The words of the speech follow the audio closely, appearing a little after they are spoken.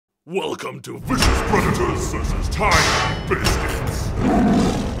Welcome to Vicious Predators vs. Tiny Biscuits.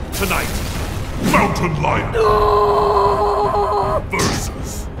 Tonight, Mountain Lion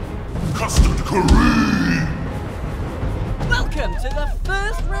versus Custard Cream. Welcome to the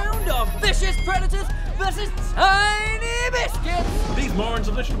first round of Vicious Predators vs. Tiny Biscuits. These morons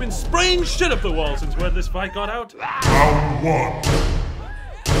have literally been spraying shit up the wall since word this fight got out. Round one.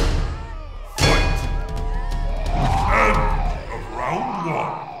 Fight. End of round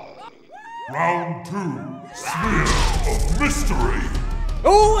one. Round two. Sphere of Mystery.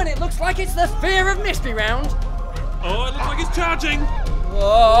 Oh, and it looks like it's the Sphere of Mystery round. Oh, it looks like he's charging.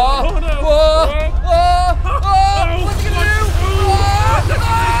 Whoa! Oh no! Whoa! Whoa! Whoa! What's he gonna do?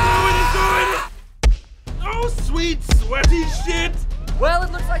 He's doing it! Oh, sweet, sweaty shit! Well,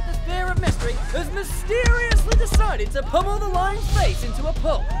 it looks like the Sphere of Mystery has mysteriously decided to pummel the lion's face into a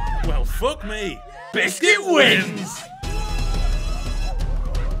pulp. Well, fuck me. Biscuit wins!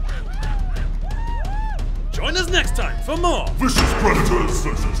 Join us next time for more Vicious Predators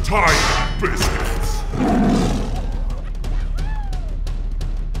vs. Tiny Biscuits.